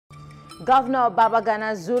Governor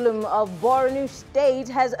Babagana Zulum of Borno State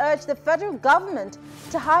has urged the federal government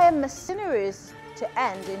to hire mercenaries to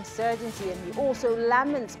end insurgency, and he also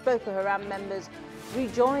laments Boko Haram members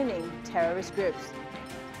rejoining terrorist groups.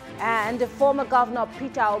 And former Governor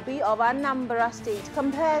Peter Obi of Anambra State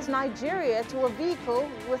compares Nigeria to a vehicle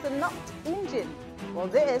with a knocked engine. Well,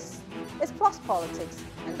 this is Plus Politics,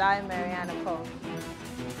 and I'm Mariana Cole.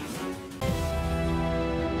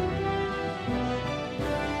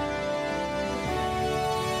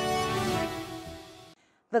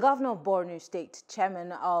 The governor of Borno State,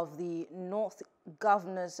 chairman of the North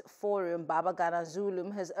Governors Forum, Babagana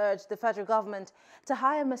Zulum, has urged the federal government to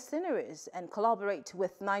hire mercenaries and collaborate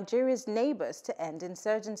with Nigeria's neighbors to end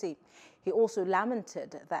insurgency. He also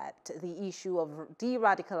lamented that the issue of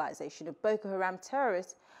de-radicalization of Boko Haram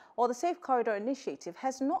terrorists or the Safe Corridor initiative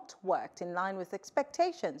has not worked in line with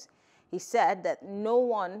expectations. He said that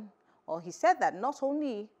not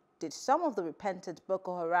only did some of the repentant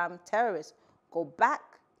Boko Haram terrorists go back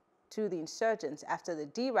to the insurgents after the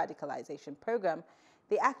de-radicalization program,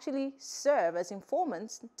 they actually serve as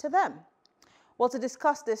informants to them. Well, to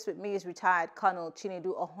discuss this with me is retired Colonel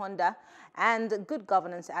Chinedu Owhonda and good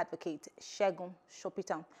governance advocate Segun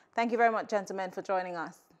Sopitan. Thank you very much, gentlemen, for joining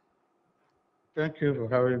us. Thank you for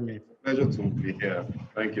having me. Pleasure to be here.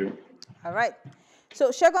 Thank you. All right.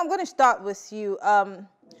 So, Segun, I'm going to start with you.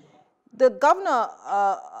 The governor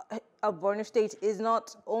of Borno State is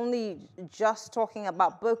not only just talking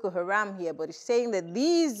about Boko Haram here, but he's saying that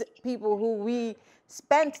these people who we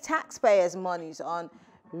spent taxpayers' monies on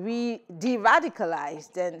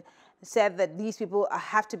de-radicalized, and said that these people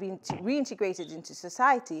have to be reintegrated into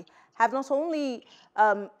society, have not only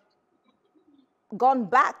gone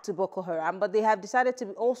back to Boko Haram, but they have decided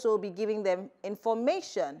to also be giving them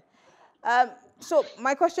information. So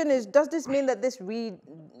my question is, does this mean that this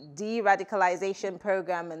de-radicalization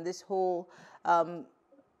program and this whole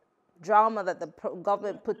drama that the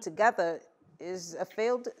government put together is a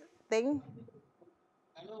failed thing?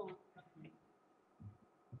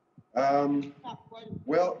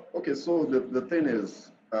 Well, okay, so the thing is,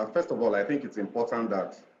 first of all, I think it's important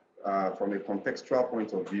that from a contextual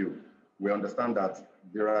point of view, we understand that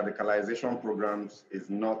de-radicalization programs is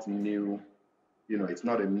not new. You know, it's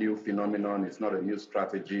not a new phenomenon. It's not a new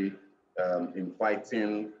strategy in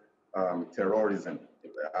fighting terrorism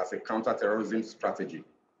as a counter-terrorism strategy.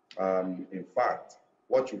 In fact,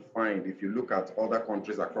 what you find, if you look at other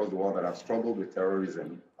countries across the world that have struggled with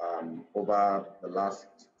terrorism over the last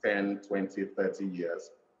 10, 20, 30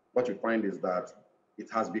 years, what you find is that it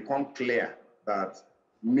has become clear that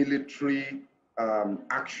military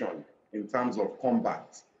action in terms of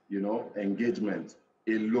combat, engagement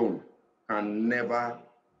alone can never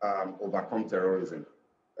overcome terrorism,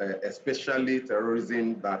 especially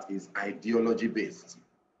terrorism that is ideology-based,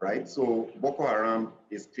 right? So Boko Haram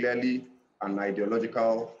is clearly an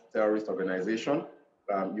ideological terrorist organization.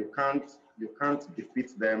 You can't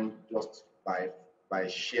defeat them just by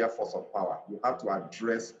sheer force of power. You have to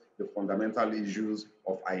address the fundamental issues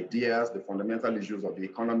of ideas, the fundamental issues of the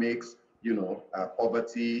economics,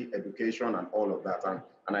 poverty, education, and all of that.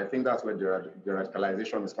 And I think that's where the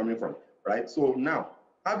radicalization is coming from. Right. So now,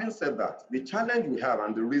 having said that, the challenge we have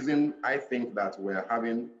and the reason I think that we're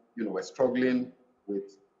having, we're struggling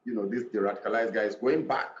with, these de-radicalized guys going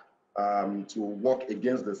back to work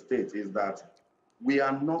against the state is that we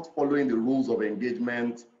are not following the rules of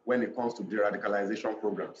engagement when it comes to de-radicalization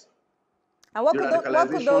programs. And what could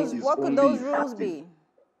those rules be?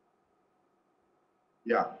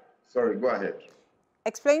 Yeah, sorry, go ahead.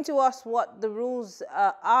 Explain to us what the rules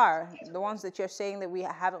are, the ones that you're saying that we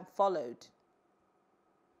haven't followed.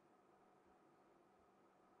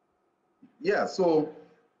 Yeah, so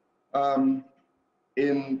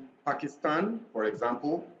in Pakistan, for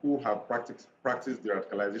example, who have practiced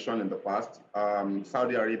de-radicalization in the past,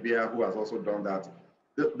 Saudi Arabia, who has also done that,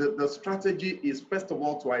 the strategy is, first of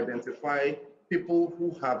all, to identify people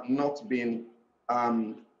who have not been,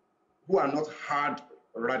 who are not hard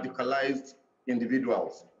radicalized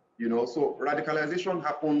individuals, so radicalization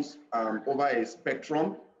happens over a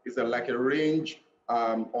spectrum. It's like a range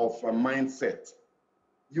of a mindset.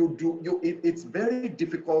 It's very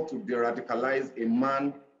difficult to de-radicalize a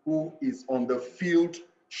man who is on the field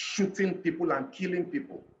shooting people and killing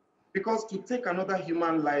people, because to take another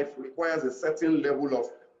human life requires a certain level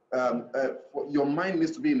of, your mind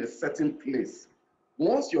needs to be in a certain place.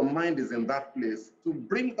 Once your mind is in that place, to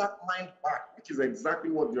bring that mind back, which is exactly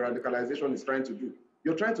what the radicalization is trying to do.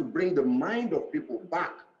 You're trying to bring the mind of people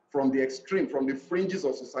back from the extreme, from the fringes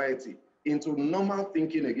of society, into normal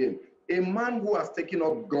thinking again. A man who has taken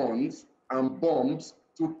up guns and bombs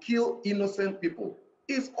to kill innocent people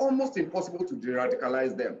it's almost impossible to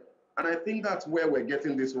de-radicalize them. And I think that's where we're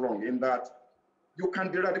getting this wrong, in that you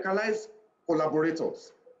can de-radicalize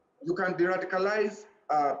collaborators. You can de-radicalize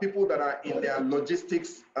people that are in their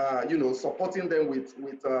logistics, supporting them with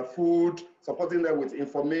food, supporting them with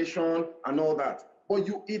information and all that. But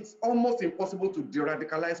it's almost impossible to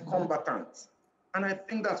de-radicalize combatants. And I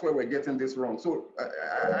think that's where we're getting this wrong. So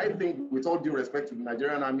I think, with all due respect to the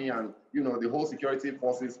Nigerian army and the whole security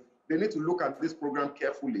forces, they need to look at this program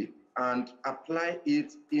carefully and apply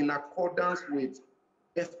it in accordance with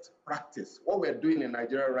best practice. What we're doing in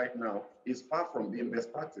Nigeria right now is far from being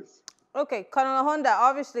best practice. Okay, Colonel Owhonda,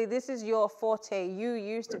 obviously this is your forte. You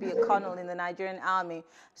used to be a colonel in the Nigerian army.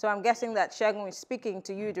 So I'm guessing that Segun is speaking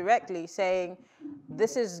to you directly, saying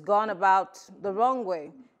this has gone about the wrong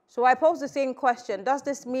way. So I pose the same question. Does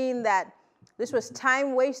this mean that this was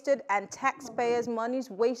time wasted and taxpayers' monies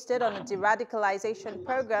wasted on a de-radicalization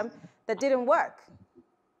program that didn't work?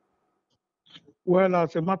 Well,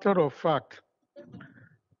 as a matter of fact,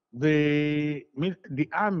 the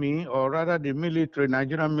army, or rather the military,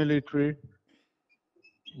 Nigerian military,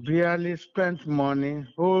 barely spent money,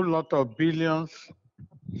 whole lot of billions,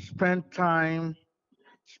 spent time,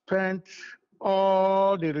 spent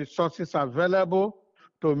all the resources available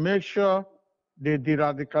to make sure they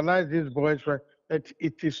de-radicalize these boys.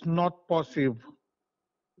 It is not possible.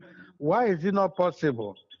 Why is it not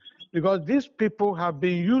possible? Because these people have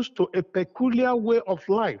been used to a peculiar way of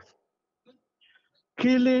life.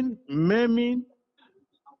 Killing, maiming,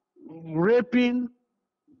 raping,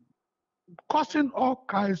 causing all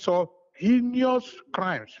kinds of heinous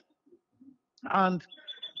crimes. And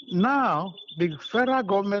now the federal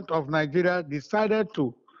government of Nigeria decided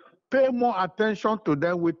to pay more attention to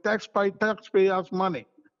them with taxpayers' money,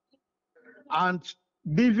 and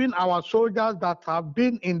leaving our soldiers that have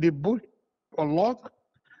been in the bush for long,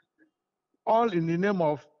 all in the name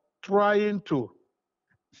of trying to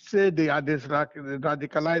say they are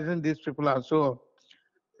radicalizing these people and so on.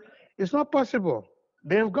 It's not possible.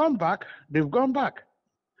 They've gone back. They've gone back.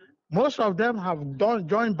 Most of them have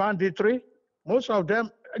joined banditry. Most of them,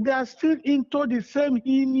 they are still into the same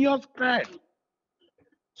heinous crime.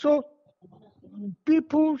 So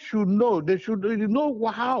people should know. They should know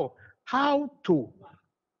how to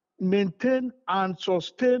maintain and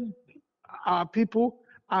sustain our people,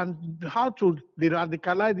 and how to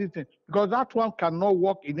de-radicalize it, because that one cannot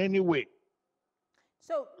work in any way.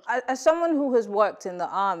 So as someone who has worked in the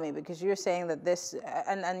army, because you're saying that this,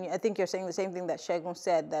 and I think you're saying the same thing that Segun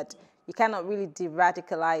said, that you cannot really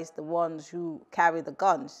de-radicalize the ones who carry the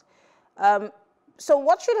guns. So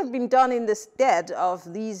what should have been done in the stead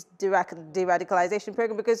of these de-radicalization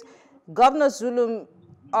programs? Because Governor Zulum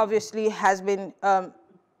obviously has been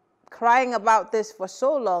crying about this for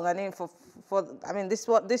so long. I mean,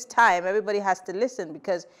 this time everybody has to listen,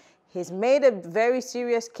 because he's made a very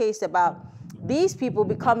serious case about these people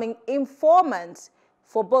becoming informants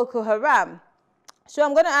for Boko Haram. So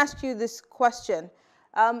I'm going to ask you this question.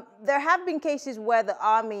 There have been cases where the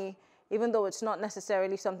army, even though it's not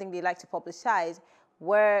necessarily something they like to publicize,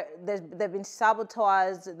 where there have been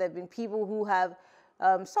saboteurs, there have been people who have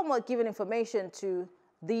somewhat given information to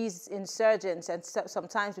these insurgents, and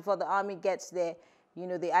sometimes before the army gets there,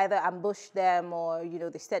 they either ambush them or,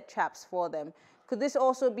 they set traps for them. Could this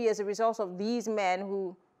also be as a result of these men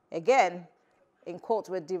who, again, in quotes,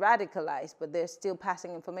 were de-radicalized, but they're still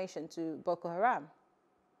passing information to Boko Haram?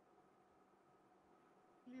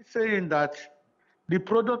 He's saying that the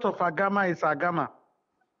product of Agama is Agama.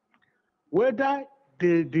 Whether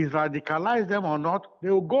they de-radicalize them or not, they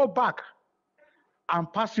will go back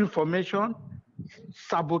and pass information,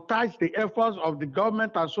 sabotage the efforts of the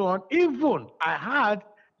government and so on. Even I heard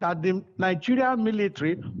that the Nigerian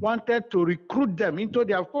military wanted to recruit them into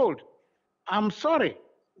their fold. I'm sorry,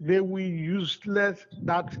 they will useless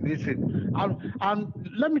that listen. And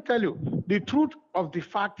let me tell you, the truth of the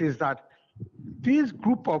fact is that this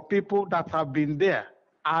group of people that have been there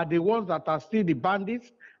are the ones that are still the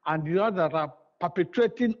bandits, and the others that are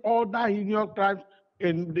perpetrating all that heinous crimes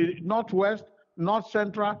in the northwest, north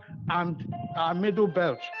central, and middle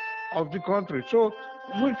belt of the country. So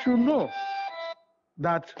we should know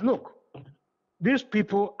that, look, these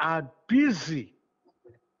people are busy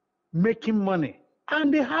making money,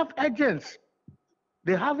 and they have agents.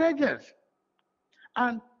 They have agents.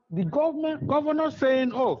 And the governor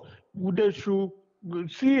saying, oh, they should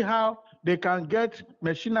see how they can get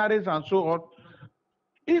machineries and so on.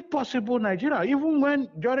 If possible, Nigeria, even when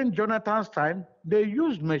during Jonathan's time, they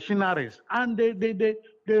used machineries, and they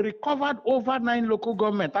recovered over 9 local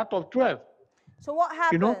governments out of 12. So what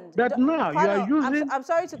happened? But now you are using... I'm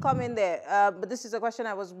sorry to come in there, but this is a question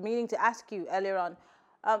I was meaning to ask you earlier on.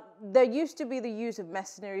 There used to be the use of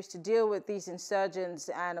mercenaries to deal with these insurgents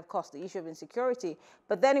and, of course, the issue of insecurity,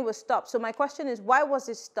 but then it was stopped. So my question is, why was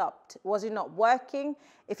it stopped? Was it not working?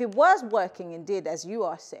 If it was working indeed, as you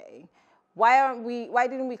are saying, why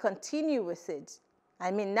didn't we continue with it?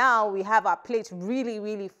 I mean, now we have our plates really,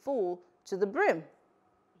 really full to the brim.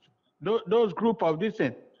 Those group of this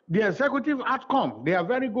thing, the executive outcome, they are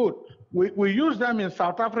very good. We use them in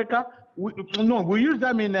South Africa. We use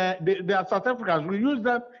them in, they are South Africans. We use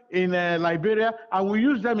them in Liberia, and we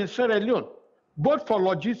use them in Sierra Leone, both for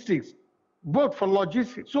logistics.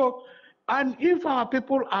 So, and if our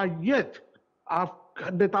people are yet,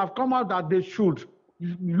 that have come out that they should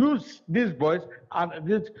use these boys, and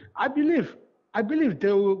this, I believe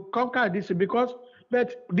they will conquer this, because,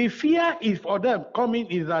 but the fear is for them coming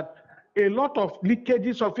is that a lot of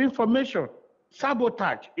leakages of information,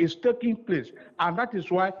 sabotage is taking place, and that is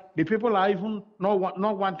why the people are even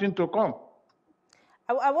not wanting to come.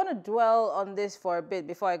 I want to dwell on this for a bit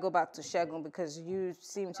before I go back to Segun, because you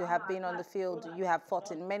seem to have been on the field. You have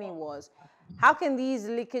fought in many wars. How can these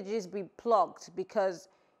leakages be plugged? Because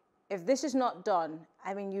if this is not done,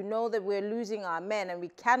 I mean, you know that we're losing our men and we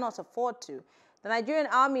cannot afford to. The Nigerian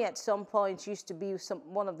army at some point used to be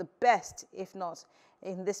one of the best, if not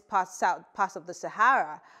in this part of the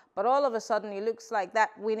Sahara. But all of a sudden, it looks like that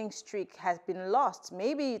winning streak has been lost.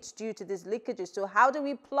 Maybe it's due to these leakages. So how do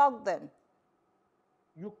we plug them?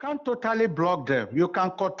 You can't totally block them. You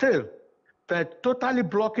can curtail, but totally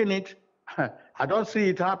blocking it, I don't see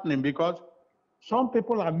it happening, because some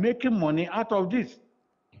people are making money out of this.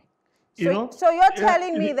 So you're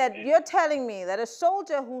telling me that a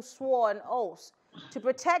soldier who swore an oath to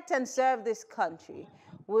protect and serve this country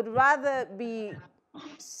would rather be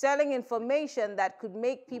selling information that could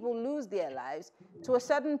make people lose their lives to a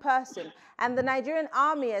certain person, and the Nigerian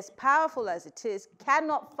army, as powerful as it is,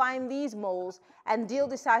 cannot find these moles and deal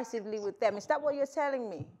decisively with them. Is that what you're telling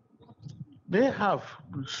me? They have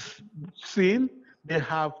seen, they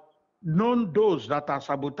have known those that are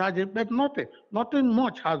sabotaging, but nothing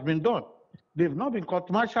much has been done. They've not been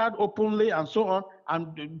court-martialed openly and so on,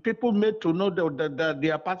 and people made to know that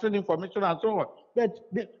they are passing information and so on. But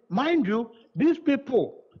mind you, these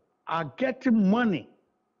people are getting money,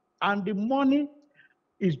 and the money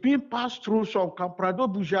is being passed through some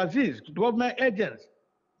comprador bourgeoisies, government agents.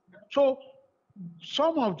 So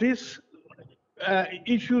some of these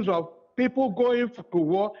issues of people going to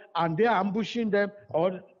war and they are ambushing them,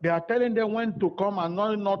 or they are telling them when to come and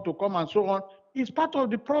not to come and so on, is part of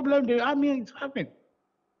the problem the army is having.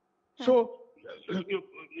 So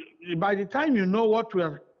by the time you know what we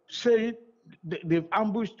are saying, they've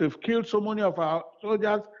ambushed, they've killed so many of our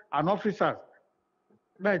soldiers and officers.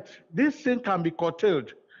 But this thing can be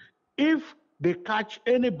curtailed. If they catch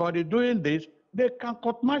anybody doing this, they can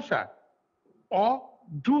court-martial or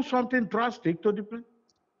do something drastic to the place.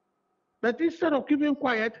 But instead of keeping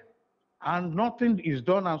quiet and nothing is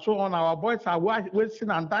done and so on, our boys are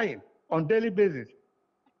wasting and dying on a daily basis.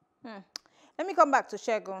 Let me come back to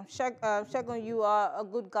Segun. Segun, you are a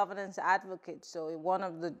good governance advocate, so one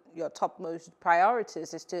of your topmost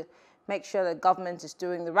priorities is to make sure that government is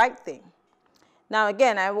doing the right thing. Now,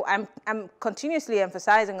 again, I'm continuously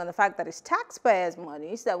emphasizing on the fact that it's taxpayers'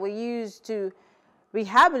 monies that we use to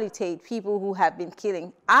rehabilitate people who have been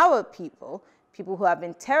killing our people who have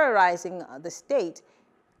been terrorizing the state.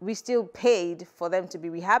 We still paid for them to be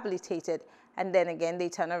rehabilitated, and then again they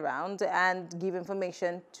turn around and give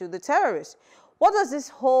information to the terrorists. What does this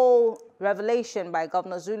whole revelation by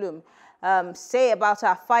Governor Zulum say about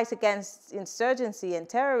our fight against insurgency and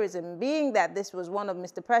terrorism, being that this was one of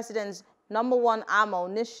Mr. President's #1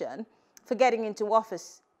 ammunition for getting into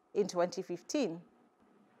office in 2015?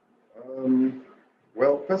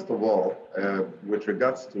 Well, first of all, with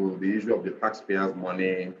regards to the issue of the taxpayers'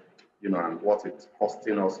 money, and what it's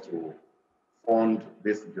costing us to fund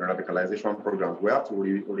this de-radicalization program, we have to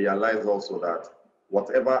realize also that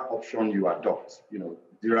whatever option you adopt,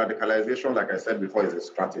 de-radicalization, like I said before, is a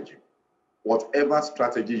strategy. Whatever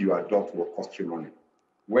strategy you adopt will cost you money.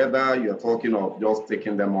 Whether you're talking of just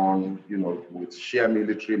taking them on, with sheer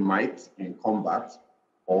military might in combat,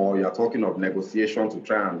 or you're talking of negotiation to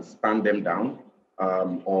try and stand them down,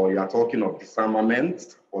 or you're talking of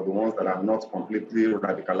disarmament for the ones that are not completely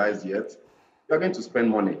radicalized yet, you're going to spend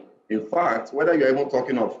money. In fact, whether you're even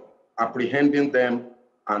talking of apprehending them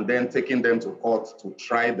and then taking them to court to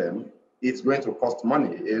try them, it's going to cost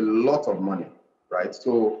money, a lot of money, right?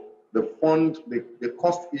 So the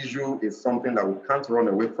cost issue is something that we can't run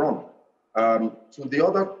away from. To the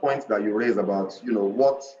other point that you raised about,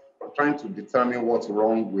 trying to determine what's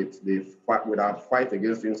wrong with our fight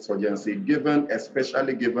against insurgency,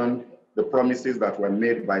 especially given the promises that were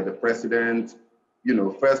made by the president,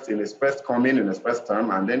 first in his first coming, in his first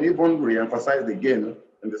term, and then even re-emphasized again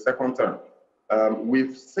in the second term.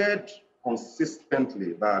 We've said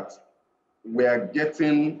consistently that we are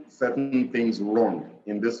getting certain things wrong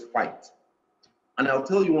in this fight. And I'll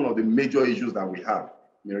tell you one of the major issues that we have,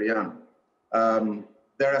 Miriam.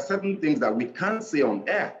 There are certain things that we can't say on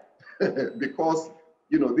air because,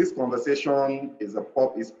 this conversation is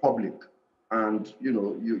public, and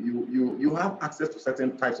you have access to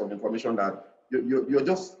certain types of information that you're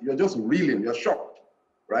just reeling, you're shocked,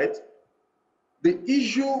 right? The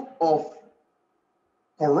issue of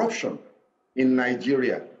corruption in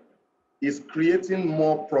Nigeria is creating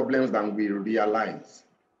more problems than we realize.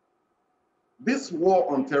 This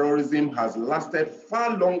war on terrorism has lasted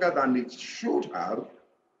far longer than it should have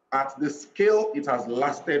at the scale it has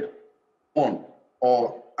lasted on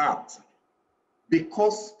or at,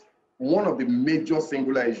 because one of the major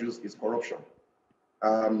singular issues is corruption.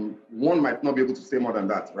 One might not be able to say more than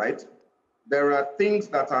that, right? There are things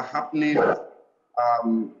that are happening,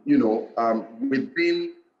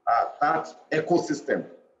 within that ecosystem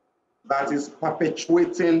that is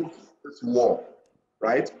perpetuating this war,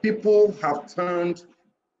 right? People have turned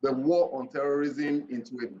the war on terrorism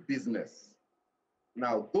into a business.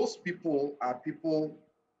 Now, those people are people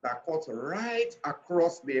that cut right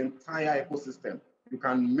across the entire ecosystem. You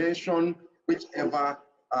can mention whichever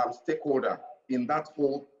stakeholder in that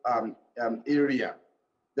whole area.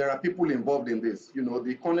 There are people involved in this.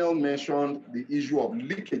 The colonel mentioned the issue of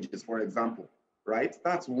leakages, for example, right?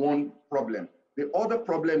 That's one problem. The other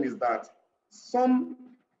problem is that some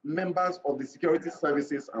members of the security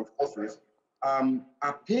services and forces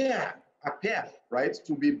appear, right,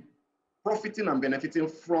 to be profiting and benefiting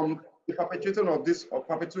from the perpetuation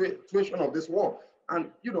of this war. And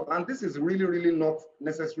and this is really not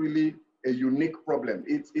necessarily a unique problem.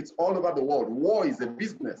 It's all over the world. War is a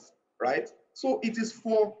business, right? So it is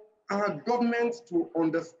for our government to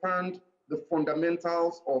understand the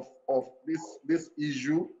fundamentals of this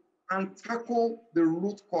issue and tackle the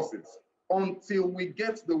root causes. Until we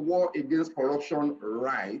get the war against corruption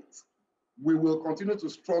right, we will continue to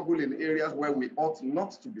struggle in areas where we ought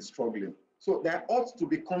not to be struggling. So there ought to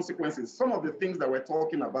be consequences. Some of the things that we're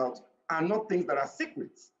talking about are not things that are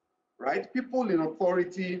secrets, right? People in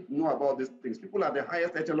authority know about these things. People at the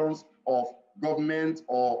highest echelons of government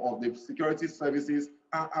or of the security services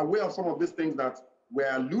are aware of some of these things that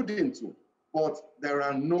we're alluding to, but there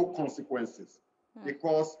are no consequences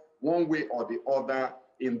because one way or the other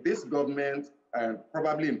in this government, and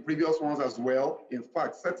probably in previous ones as well, in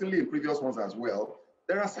fact, certainly in previous ones as well,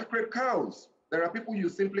 there are sacred cows. There are people you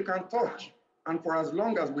simply can't touch. And for as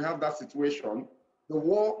long as we have that situation, the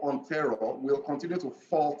war on terror will continue to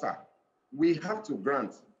falter. We have to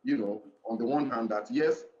grant, on the one hand that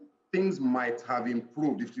yes, things might have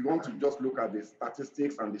improved. If you want to just look at the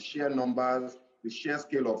statistics and the sheer numbers, the sheer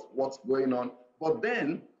scale of what's going on, but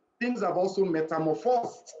then things have also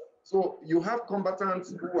metamorphosed. So you have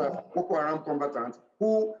combatants who are Boko Haram combatants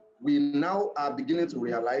who we now are beginning to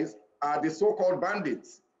realize are the so-called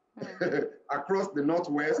bandits across the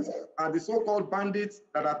Northwest, are the so-called bandits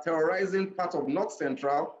that are terrorizing part of North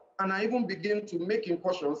Central and are even beginning to make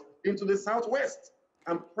incursions into the Southwest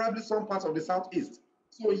and probably some parts of the Southeast.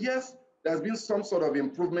 So yes, there's been some sort of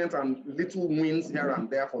improvement and little wins here and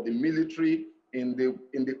there for the military in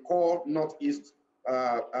the core Northeast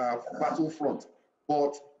battlefront.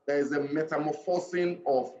 But there is a metamorphosing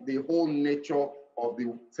of the whole nature of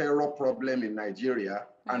the terror problem in Nigeria,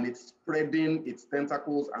 and it's spreading its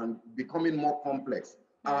tentacles and becoming more complex.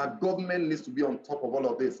 Our government needs to be on top of all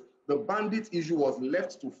of this. The bandit issue was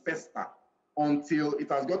left to fester until it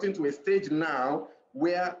has gotten to a stage now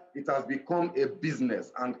where it has become a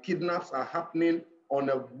business and kidnaps are happening on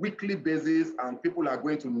a weekly basis and people are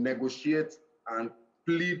going to negotiate and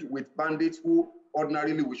plead with bandits who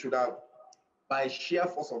ordinarily we should have by sheer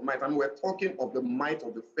force of might. And we're talking of the might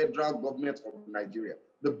of the federal government of Nigeria,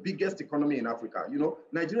 the biggest economy in Africa.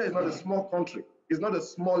 Nigeria is not a small country. It's not a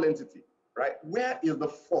small entity, right? Where is the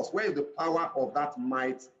force? Where is the power of that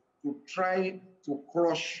might to try to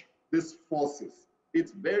crush these forces?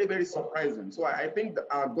 It's very, very surprising. So I think that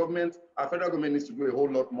our federal government needs to do a whole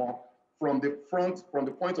lot more from the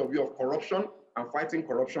point of view of corruption and fighting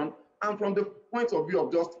corruption, and from the point of view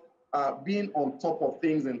of just being on top of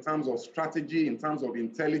things in terms of strategy, in terms of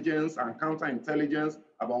intelligence and counterintelligence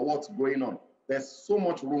about what's going on. There's so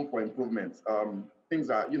much room for improvement. Things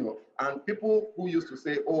are, and people who used to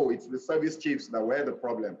say, oh, it's the service chiefs that were the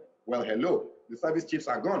problem. Well, hello, the service chiefs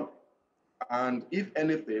are gone. And if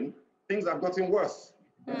anything, things have gotten worse.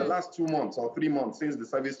 in the last 2 months or 3 months since the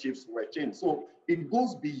service chiefs were changed. So it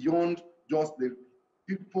goes beyond just the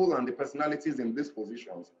people and the personalities in these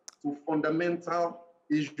positions to fundamental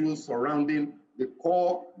issues surrounding the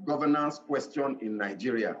core governance question in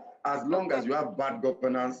Nigeria. As long as you have bad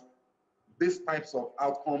governance, these types of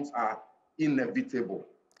outcomes are inevitable.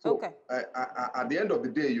 So at the end of the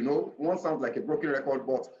day, you know, one sounds like a broken record,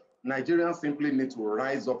 but Nigerians simply need to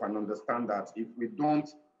rise up and understand that if we don't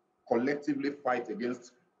collectively fight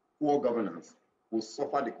against poor governance, we'll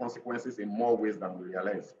suffer the consequences in more ways than we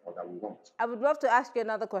realize or that we want. I would love to ask you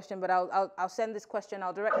another question, but I'll send this question,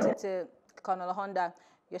 I'll direct it to Colonel Owhonda.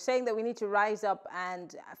 You're saying that we need to rise up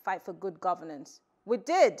and fight for good governance. We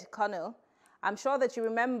did, Colonel. I'm sure that you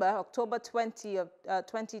remember October 20 of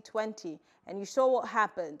 2020, and you saw what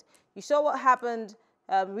happened. You saw what happened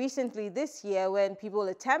recently this year when people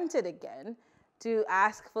attempted again to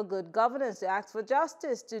ask for good governance, to ask for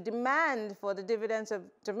justice, to demand for the dividends of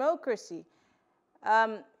democracy.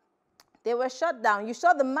 They were shut down. You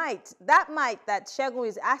saw the might, that Segun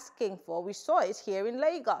is asking for. We saw it here in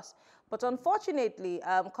Lagos. But unfortunately,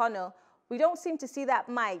 Colonel, we don't seem to see that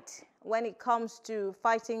might when it comes to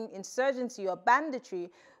fighting insurgency or banditry.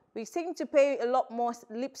 We seem to pay a lot more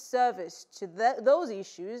lip service to those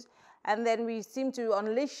issues, and then we seem to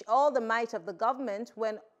unleash all the might of the government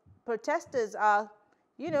when protesters are,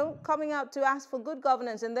 you know, coming out to ask for good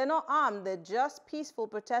governance, and they're not armed, they're just peaceful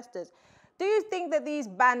protesters. Do you think that these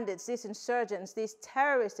bandits, these insurgents, these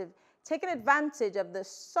terrorists have taken advantage of the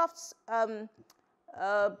soft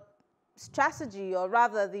strategy, or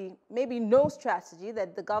rather the maybe no strategy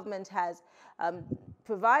that the government has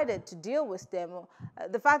provided to deal with them?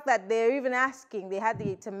 The fact that they're even asking, they had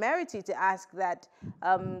the temerity to ask that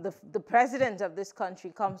the president of this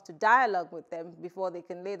country comes to dialogue with them before they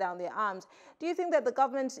can lay down their arms. Do you think that the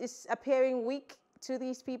government is appearing weak to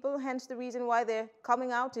these people, hence the reason why they're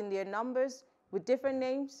coming out in their numbers with different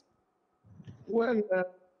names? Well,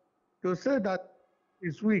 to say that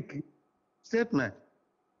it's weak statement,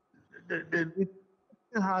 it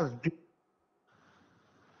has been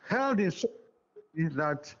held in so is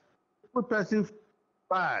that every person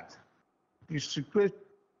bad the situation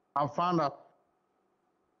and found out.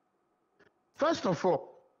 First of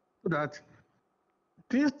all, that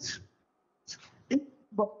this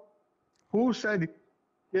who said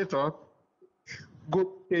it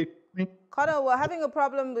go take me. Colonel, we're having a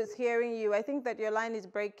problem with hearing you. I think that your line is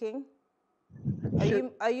breaking.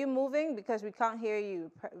 Are you moving? Because we can't hear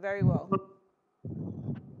you very well.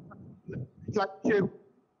 It's like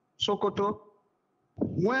Sokoto,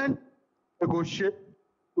 when negotiate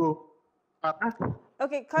to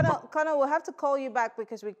okay, Colonel, we'll have to call you back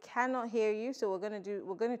because we cannot hear you. So we're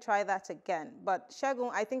going to try that again. But Segun,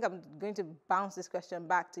 I think I'm going to bounce this question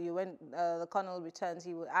back to you. When the Colonel returns,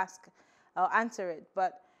 he will answer it.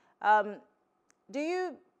 But do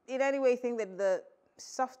you in any way think that the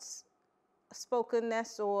soft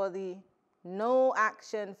spokenness or the no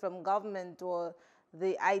action from government, or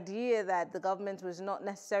the idea that the government was not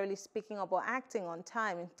necessarily speaking up or acting on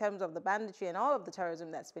time in terms of the banditry and all of the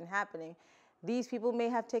terrorism that's been happening, these people may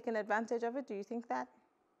have taken advantage of it? Do you think that?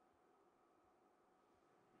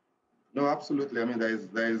 No, absolutely. I mean,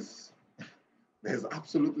 there's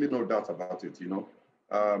absolutely no doubt about it, you know.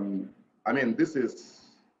 I mean,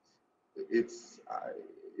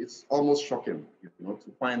 it's almost shocking, you know,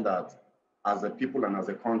 to find that as a people and as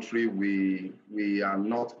a country, we are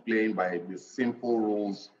not playing by the simple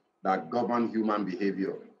rules that govern human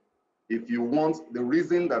behavior. If you want, the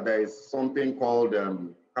reason that there is something called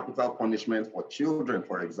capital punishment for children,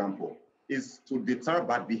 for example, is to deter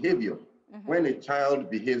bad behavior. Mm-hmm. When a child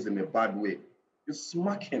behaves in a bad way, you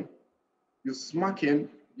smack him. You smack him,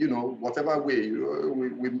 you know, whatever way. You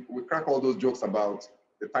know, we crack all those jokes about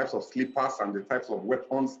the types of slippers and the types of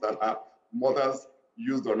weapons that our mothers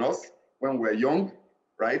used on us when we're young,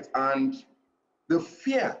 right? And the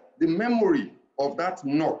fear, the memory of that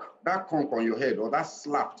knock, that conk on your head, or that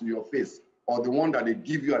slap to your face, or the one that they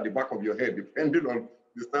give you at the back of your head, depending on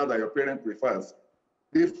the style that your parent prefers,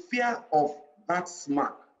 the fear of that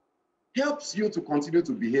smack helps you to continue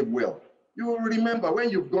to behave well. You will remember when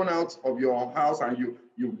you've gone out of your house and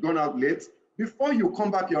you've gone out late, before you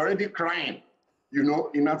come back, you're already crying, you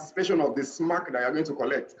know, in anticipation of the smack that you're going to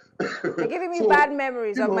collect. You're giving me bad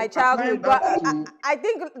memories of my childhood, but I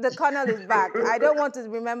think the Colonel is back. I don't want to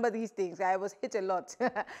remember these things. I was hit a lot.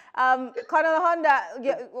 Colonel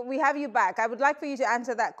Owhonda, we have you back. I would like for you to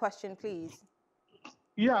answer that question, please.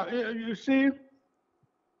 Yeah, you see,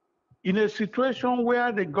 in a situation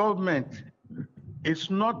where the government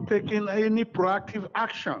is not taking any proactive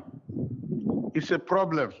action, it's a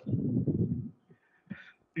problem.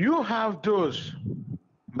 You have those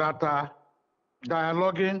that are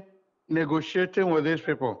dialoguing, negotiating with these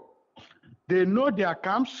people. They know their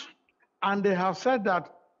camps, and they have said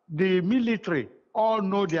that the military all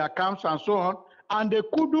know their camps and so on, and they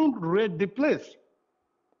couldn't raid the place.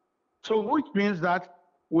 So which means that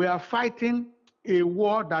we are fighting a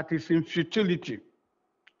war that is in futility.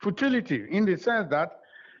 Futility in the sense that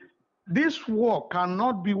this war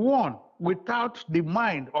cannot be won without the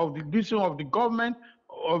mind of the decision of the government,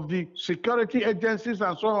 of the security agencies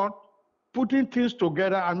and so on, putting things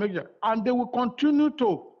together and make it. And they will continue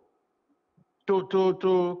to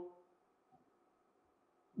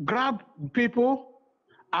grab people,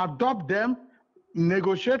 adopt them,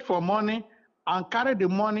 negotiate for money, and carry the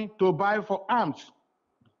money to buy for arms.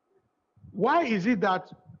 Why is it that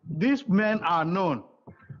these men are known?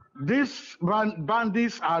 These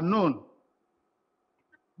bandits are known.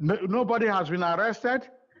 Nobody has been arrested.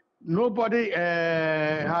 Nobody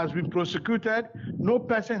has been prosecuted. No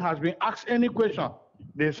person has been asked any question.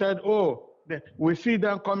 They said, oh, we see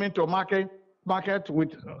them coming to market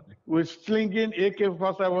with slinging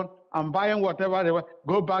AK-47 and buying whatever they want,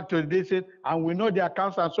 go back to this, and we know their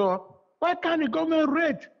accounts and so on. Why can't the government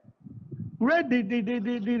raid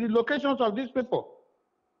the locations of these people?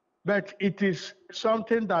 But it is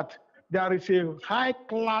something that there is a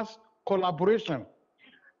high-class collaboration,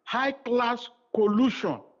 high-class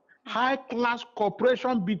collusion, high-class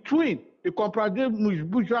cooperation between the cooperative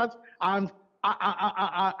bourgeois and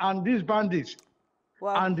these bandits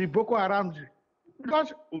and the Boko Haram.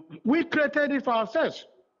 Because we created it for ourselves.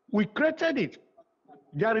 We created it.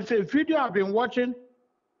 There is a video I've been watching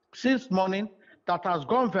since morning that has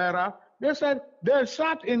gone viral. They said they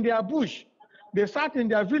sat in their bush. They sat in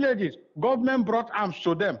their villages. Government brought arms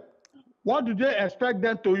to them. What do they expect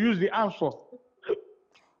them to use the arms for?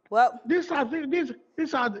 Well, this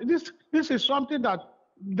is something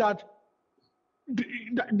that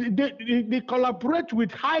they collaborate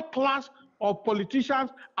with high class of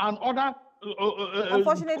politicians and other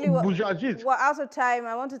unfortunately, bourgeoisies. We're out of time.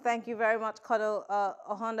 I want to thank you very much, Colonel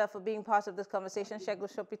Owhonda, for being part of this conversation. Segun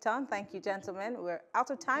Sopitan, thank you, gentlemen. We're out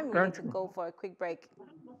of time. We need to go for a quick break.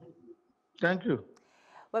 Thank you.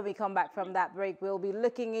 When we come back from that break, we'll be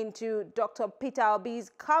looking into Dr. Peter Obi's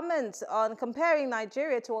comments on comparing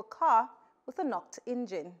Nigeria to a car with a knocked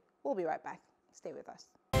engine. We'll be right back. Stay with us.